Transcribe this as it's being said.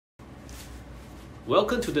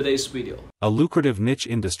Welcome to today's video. A lucrative niche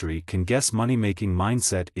industry can guess money-making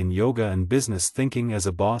mindset in yoga and business thinking as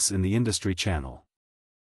a boss in the industry channel.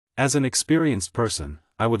 As an experienced person,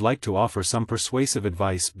 I would like to offer some persuasive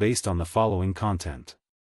advice based on the following content.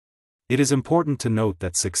 It is important to note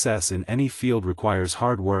that success in any field requires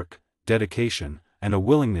hard work, dedication, and a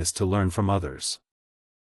willingness to learn from others.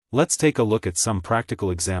 Let's take a look at some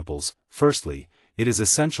practical examples. Firstly, it is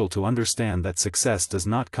essential to understand that success does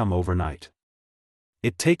not come overnight.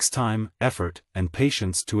 It takes time, effort, and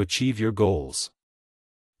patience to achieve your goals.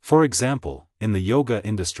 For example, in the yoga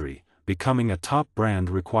industry, becoming a top brand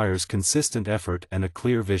requires consistent effort and a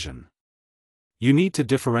clear vision. You need to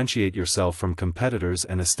differentiate yourself from competitors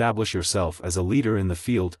and establish yourself as a leader in the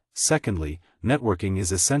field. Secondly, networking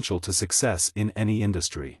is essential to success in any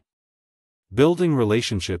industry. Building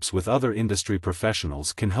relationships with other industry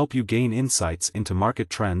professionals can help you gain insights into market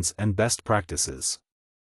trends and best practices.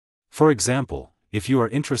 For example, if you are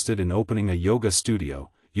interested in opening a yoga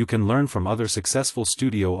studio, you can learn from other successful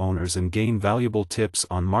studio owners and gain valuable tips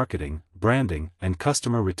on marketing, branding, and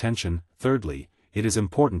customer retention. Thirdly, it is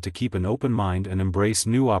important to keep an open mind and embrace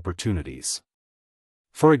new opportunities.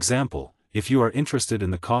 For example, if you are interested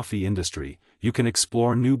in the coffee industry, you can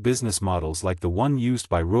explore new business models like the one used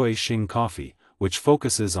by Rui Xing Coffee, which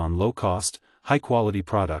focuses on low-cost, high-quality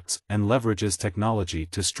products and leverages technology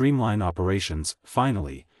to streamline operations.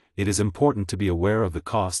 Finally, it is important to be aware of the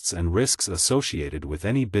costs and risks associated with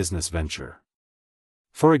any business venture.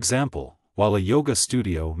 For example, while a yoga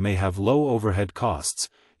studio may have low overhead costs,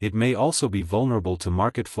 it may also be vulnerable to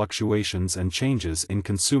market fluctuations and changes in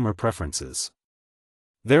consumer preferences.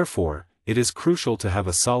 Therefore, it is crucial to have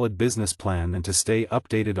a solid business plan and to stay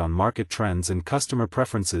updated on market trends and customer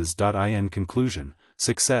preferences. In conclusion,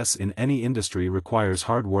 success in any industry requires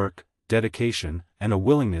hard work, dedication, and a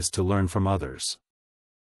willingness to learn from others.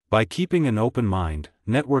 By keeping an open mind,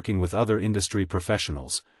 networking with other industry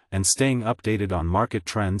professionals, and staying updated on market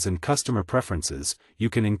trends and customer preferences, you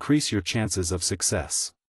can increase your chances of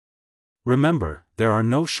success. Remember, there are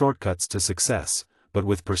no shortcuts to success, but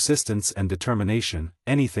with persistence and determination,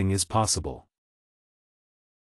 anything is possible.